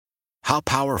How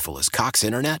powerful is Cox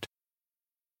Internet?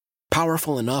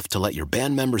 Powerful enough to let your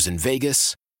band members in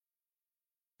Vegas,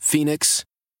 Phoenix,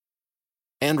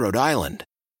 and Rhode Island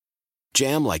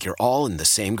jam like you're all in the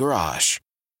same garage.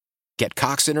 Get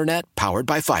Cox Internet powered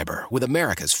by fiber with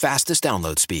America's fastest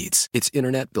download speeds. It's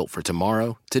internet built for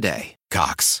tomorrow, today.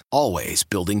 Cox, always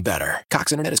building better.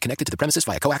 Cox Internet is connected to the premises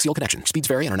via coaxial connection. Speeds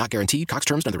vary and are not guaranteed. Cox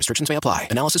terms and other restrictions may apply.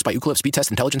 Analysis by Ookla Speed Test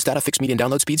Intelligence Data. Fixed median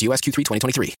download speeds. US Q3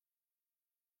 2023.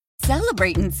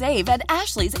 Celebrate and save at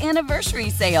Ashley's Anniversary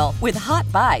Sale. With Hot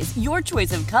Buys, your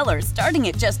choice of colors starting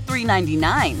at just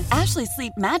 $3.99. Ashley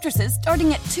Sleep mattresses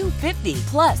starting at $2.50.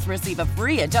 Plus, receive a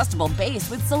free adjustable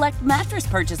base with select mattress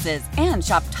purchases. And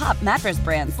shop top mattress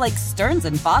brands like Stearns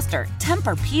 & Foster,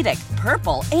 Tempur-Pedic,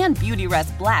 Purple, and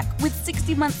Beautyrest Black with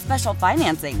 60-month special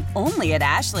financing. Only at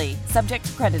Ashley. Subject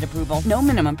to credit approval. No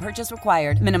minimum purchase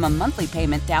required. Minimum monthly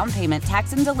payment, down payment,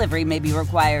 tax, and delivery may be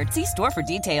required. See store for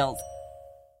details.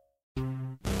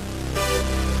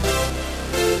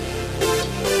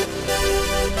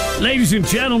 Ladies and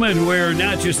gentlemen, we're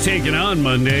not just taking on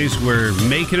Mondays, we're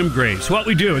making them great. It's what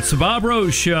we do. It's the Bob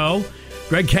Rose Show.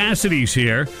 Greg Cassidy's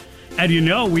here. And you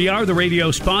know, we are the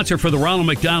radio sponsor for the Ronald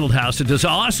McDonald House. It does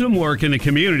awesome work in the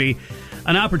community.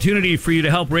 An opportunity for you to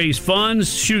help raise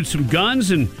funds, shoot some guns,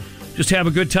 and just have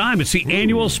a good time. It's the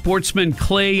annual Sporting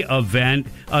Clays event,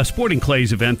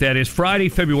 that is Friday,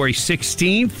 February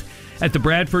 16th at the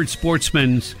Bradford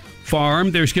Sportsman's Farm.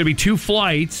 There's going to be 2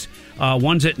 flights.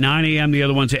 One's at 9 a.m., the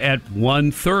other one's at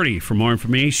 1:30. For more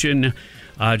information,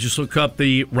 just look up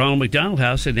the Ronald McDonald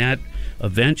House, and that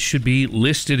event should be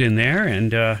listed in there.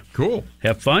 And cool.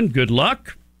 Have fun, good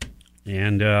luck,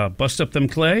 and bust up them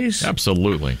clays.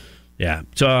 Absolutely. Yeah,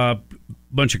 it's a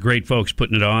bunch of great folks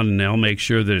putting it on, and they'll make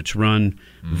sure that it's run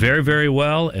very, very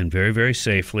well and very, very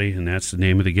safely, and that's the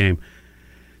name of the game.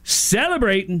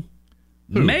 Celebrating,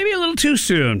 maybe a little too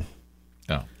soon.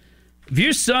 If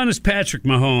your son is Patrick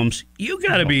Mahomes, you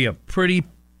got to be a pretty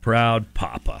proud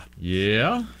papa.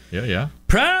 Yeah.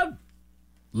 Proud,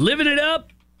 living it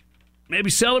up, maybe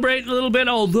celebrating a little bit,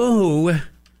 although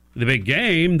the big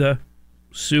game, the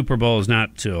Super Bowl, is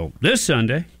not till this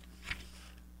Sunday.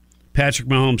 Patrick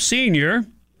Mahomes Sr.,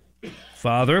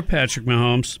 father of Patrick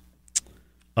Mahomes,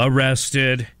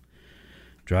 arrested,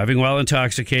 driving while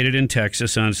intoxicated in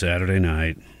Texas on Saturday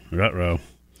night. Ruh-roh.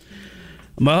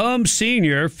 Mahomes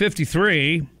Sr.,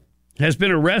 53, has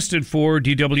been arrested for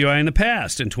DWI in the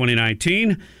past. In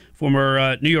 2019,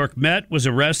 former New York Met was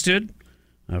arrested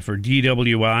for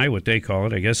DWI, what they call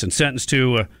it, I guess, and sentenced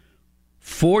to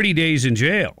 40 days in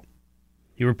jail.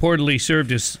 He reportedly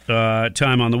served his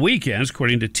time on the weekends,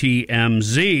 according to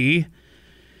TMZ.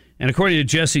 And according to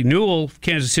Jesse Newell,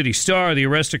 Kansas City Star, the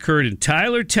arrest occurred in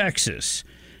Tyler, Texas,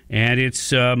 and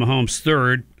it's Mahomes'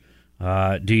 third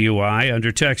DUI.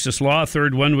 Under Texas law, a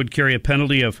third one would carry a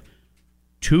penalty of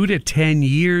 2 to 10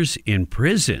 years in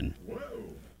prison. Whoa.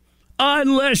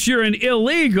 Unless you're an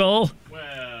illegal.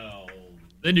 Well,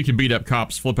 then you can beat up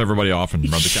cops, flip everybody off,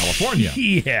 and run to California.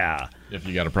 Yeah. If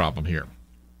you got a problem here.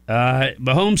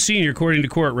 Mahomes Sr., according to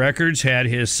court records, had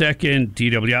his second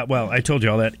DWI. Well, I told you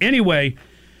all that. Anyway,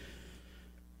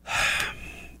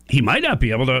 he might not be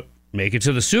able to make it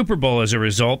to the Super Bowl as a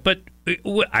result, but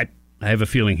I have a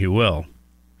feeling he will.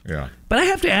 Yeah. But I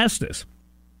have to ask this.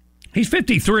 He's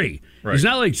 53. Right. He's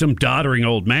not like some doddering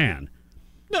old man.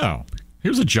 No. He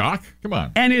was a jock. Come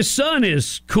on. And his son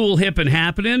is cool, hip, and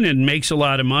happening and makes a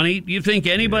lot of money. You think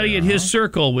anybody in his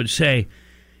circle would say,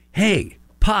 hey,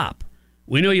 Pop,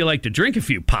 we know you like to drink a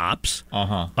few pops.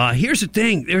 Here's the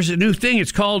thing. There's a new thing.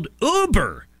 It's called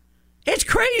Uber. It's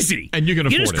crazy. And you can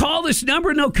afford it. You just call this number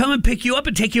and they'll come and pick you up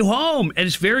and take you home. And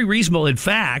it's very reasonable. In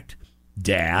fact,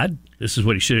 Dad, this is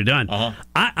what he should have done.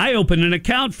 I opened an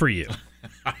account for you.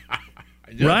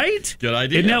 Right? Good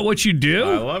idea. Isn't that what you do?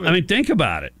 I love it. I mean, think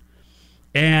about it.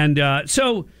 And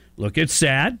so, look, it's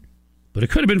sad, but it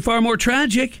could have been far more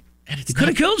tragic. And he could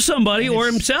have killed somebody or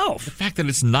himself. The fact that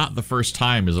it's not the first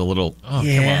time is a little, come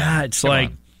on. It's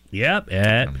like, yep,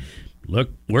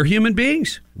 look, we're human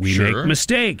beings. We make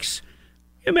mistakes.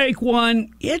 You make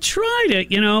one, you try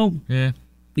to,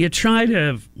 you try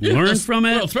to learn from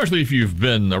it. Well, especially if you've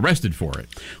been arrested for it.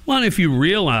 Well, if you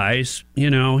realize,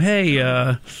 hey,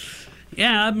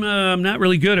 I'm not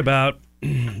really good about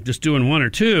just doing one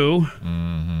or two.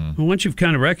 Well, once you've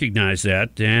kind of recognized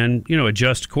that, then,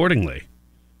 adjust accordingly.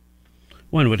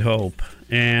 One would hope.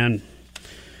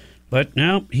 But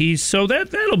now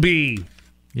that'll be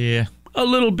a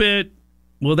little bit,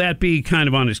 will that be kind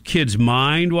of on his kid's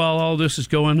mind while all this is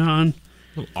going on?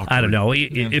 I don't know.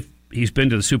 If he's been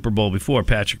to the Super Bowl before,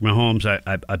 Patrick Mahomes.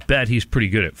 I bet he's pretty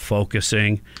good at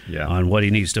focusing on what he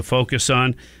needs to focus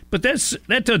on. But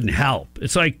that doesn't help.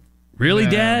 It's like, really,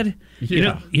 Dad?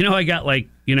 Yeah. You know, I got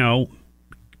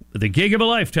the gig of a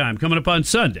lifetime coming up on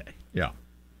Sunday. Yeah.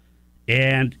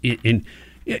 And you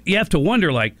have to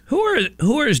wonder, like, who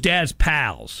are his dad's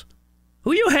pals?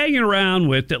 Who are you hanging around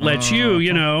with that lets you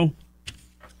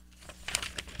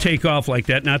take off like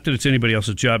that? Not that it's anybody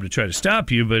else's job to try to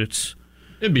stop you, but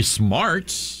It'd be smart,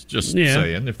 just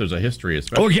saying, if there's a history,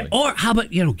 especially. Or how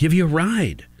about, give you a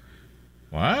ride?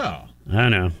 Wow. I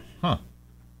know. Huh.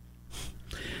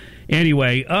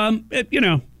 Anyway,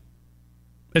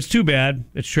 it's too bad.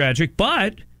 It's tragic,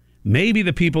 but maybe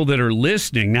the people that are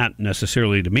listening, not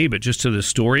necessarily to me, but just to the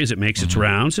story as it makes its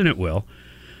rounds, and it will,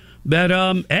 that,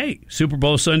 hey, Super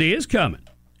Bowl Sunday is coming.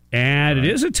 And it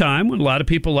is a time when a lot of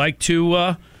people like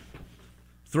to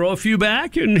throw a few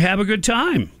back and have a good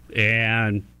time.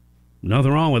 And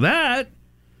nothing wrong with that.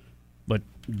 But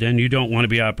then you don't want to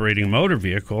be operating a motor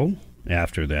vehicle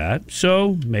after that.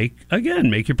 So make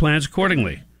your plans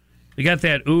accordingly. They got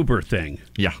that Uber thing.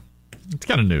 Yeah. It's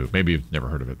kind of new. Maybe you've never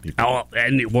heard of it.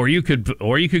 Or you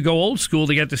could go old school.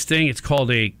 They got this thing. It's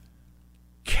called a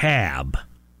cab.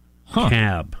 Huh.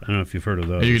 Cab. I don't know if you've heard of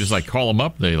those. You just call them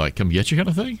up. They come get you, kind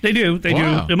of thing. They do.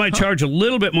 Wow. They might charge a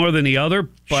little bit more than the other,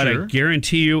 but Sure. I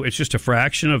guarantee you, it's just a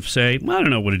fraction of, say, I don't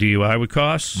know what a DUI would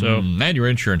cost. So, and your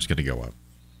insurance going to go up.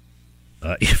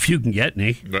 if you can get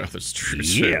any. Well, that's true.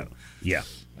 Yeah.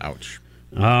 Ouch.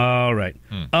 All right.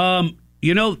 I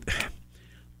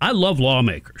love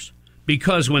lawmakers.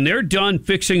 Because when they're done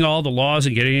fixing all the laws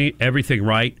and getting everything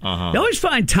right, they always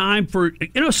find time for,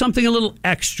 something a little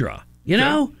extra,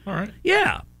 All right.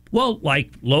 Yeah. Well,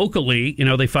 like locally,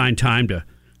 they find time to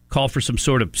call for some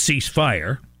sort of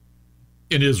ceasefire.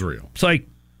 In Israel. It's like,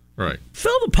 right.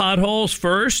 Fill the potholes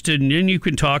first, and then you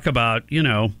can talk about,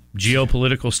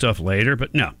 geopolitical stuff later.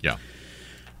 But no. Yeah.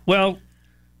 Well,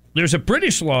 there's a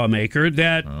British lawmaker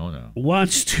that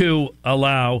wants to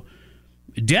allow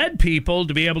dead people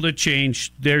to be able to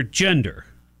change their gender.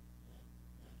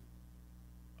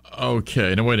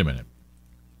 Okay, now wait a minute.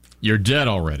 You're dead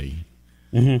already.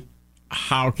 Mm-hmm.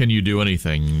 How can you do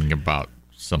anything about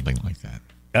something like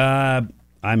that?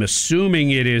 I'm assuming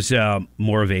it is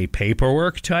more of a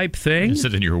paperwork type thing. Is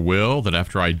it in your will that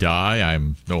after I die,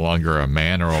 I'm no longer a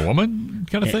man or a woman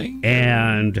kind of thing?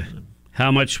 And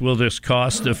how much will this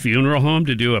cost the funeral home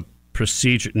to do a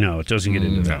procedure? No, it doesn't get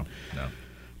into that. No.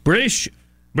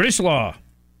 British law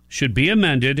should be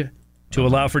amended to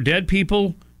allow for dead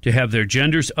people to have their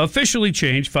genders officially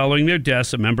changed following their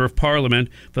deaths. A member of Parliament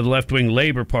for the left-wing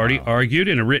Labour Party argued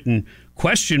in a written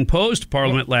question posed to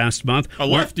Parliament last month. A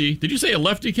lefty? Did you say a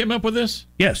lefty came up with this?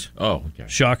 Yes. Oh, okay.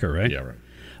 Shocker, right? Yeah,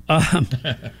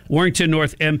 right. Warrington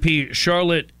North MP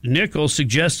Charlotte Nichols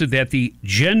suggested that the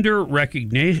Gender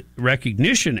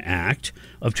Recognition Act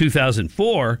of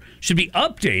 2004 should be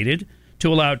updated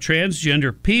to allow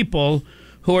transgender people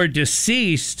who are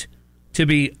deceased to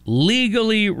be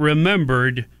legally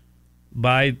remembered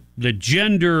by the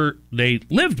gender they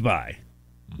lived by,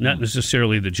 not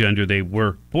necessarily the gender they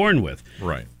were born with.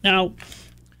 Right. Now,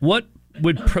 what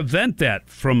would prevent that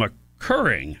from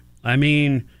occurring? I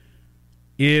mean,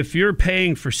 if you're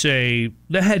paying for, say,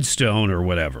 the headstone or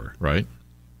whatever, right?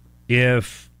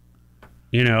 If,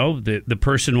 the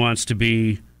person wants to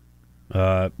be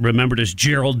remembered as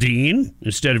Geraldine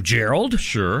instead of Gerald,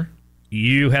 sure,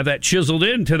 you have that chiseled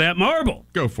into that marble.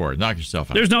 Go for it. Knock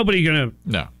yourself out. There's nobody going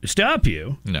to stop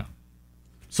you. No.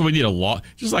 So we need a law,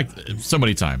 just like so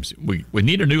many times. We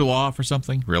need a new law for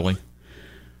something, really?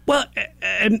 Well,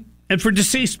 and for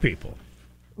deceased people.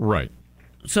 Right.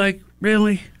 It's like,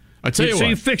 really? I tell you what. So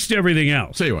you fixed everything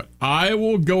else. Tell you what. I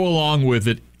will go along with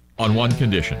it on one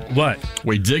condition. What?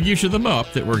 We dig each of them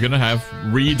up that we're going to have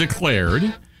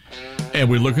redeclared, and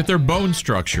we look at their bone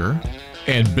structure,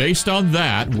 and based on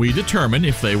that, we determine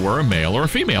if they were a male or a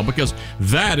female, because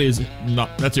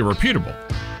that's irrefutable.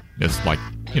 It's like,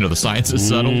 the science is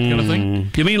settled kind of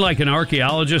thing. You mean like an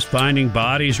archaeologist finding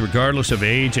bodies regardless of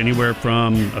age, anywhere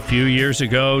from a few years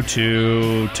ago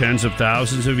to tens of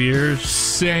thousands of years?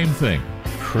 Same thing.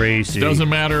 Crazy. Doesn't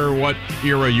matter what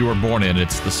era you were born in,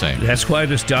 it's the same. That's why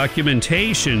this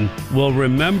documentation will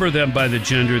remember them by the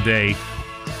gender they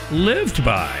lived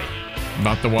by.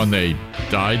 Not the one they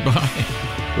died by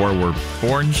or were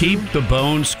born to? Keep the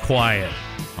bones quiet.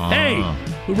 Hey,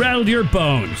 who rattled your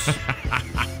bones?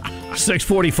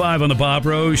 6:45 on the Bob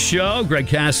Rose Show. Greg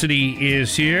Cassidy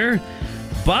is here.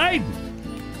 Biden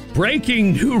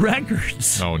breaking new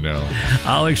records. Oh, no.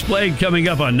 I'll explain coming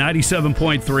up on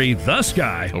 97.3 The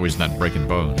Sky. Oh, he's not breaking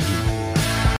bones.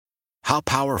 How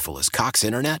powerful is Cox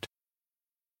Internet?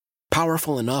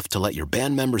 Powerful enough to let your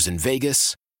band members in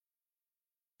Vegas,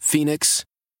 Phoenix,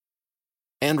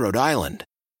 and Rhode Island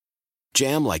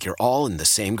jam like you're all in the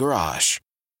same garage.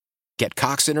 Get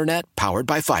Cox Internet powered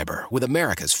by fiber with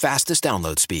America's fastest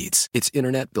download speeds. It's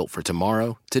internet built for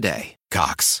tomorrow, today.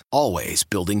 Cox, always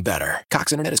building better.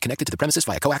 Cox Internet is connected to the premises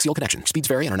via coaxial connection. Speeds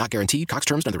vary and are not guaranteed. Cox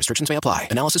terms and other restrictions may apply.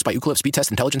 Analysis by Ookla Speed Test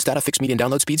Intelligence Data. Fixed median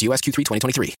download speeds. US Q3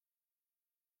 2023.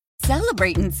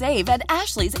 Celebrate and save at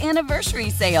Ashley's Anniversary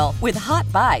Sale. With Hot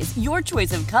Buys, your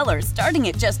choice of colors starting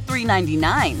at just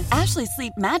 $3.99. Ashley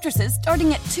Sleep mattresses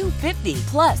starting at $2.50.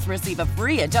 Plus, receive a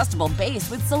free adjustable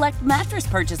base with select mattress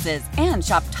purchases. And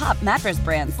shop top mattress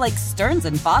brands like Stearns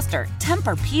 & Foster,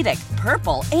 Tempur-Pedic,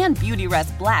 Purple, and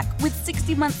Beautyrest Black with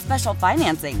 60-month special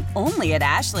financing. Only at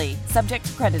Ashley. Subject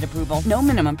to credit approval. No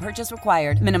minimum purchase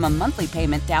required. Minimum monthly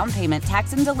payment, down payment,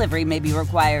 tax, and delivery may be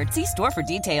required. See store for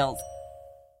details.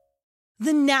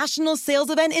 The national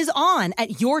sales event is on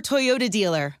at your Toyota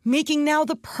dealer, making now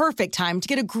the perfect time to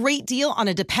get a great deal on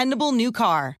a dependable new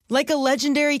car. Like a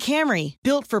legendary Camry,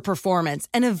 built for performance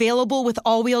and available with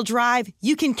all-wheel drive,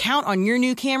 you can count on your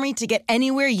new Camry to get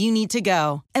anywhere you need to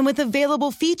go. And with available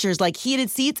features like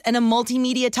heated seats and a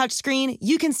multimedia touchscreen,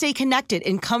 you can stay connected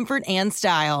in comfort and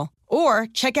style. Or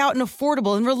check out an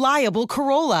affordable and reliable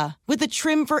Corolla with a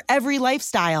trim for every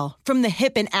lifestyle, from the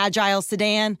hip and agile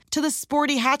sedan to the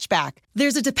sporty hatchback.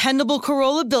 There's a dependable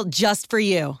Corolla built just for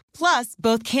you. Plus,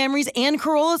 both Camrys and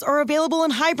Corollas are available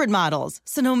in hybrid models,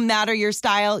 so no matter your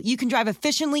style, you can drive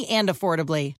efficiently and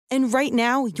affordably. And right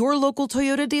now, your local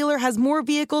Toyota dealer has more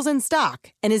vehicles in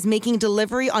stock and is making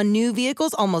delivery on new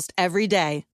vehicles almost every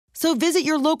day. So visit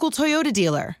your local Toyota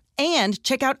dealer. And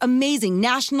check out amazing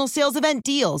national sales event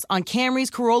deals on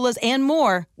Camrys, Corollas, and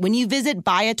more when you visit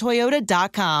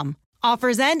buyatoyota.com.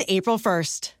 Offers end April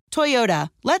 1st. Toyota,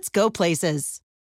 let's go places.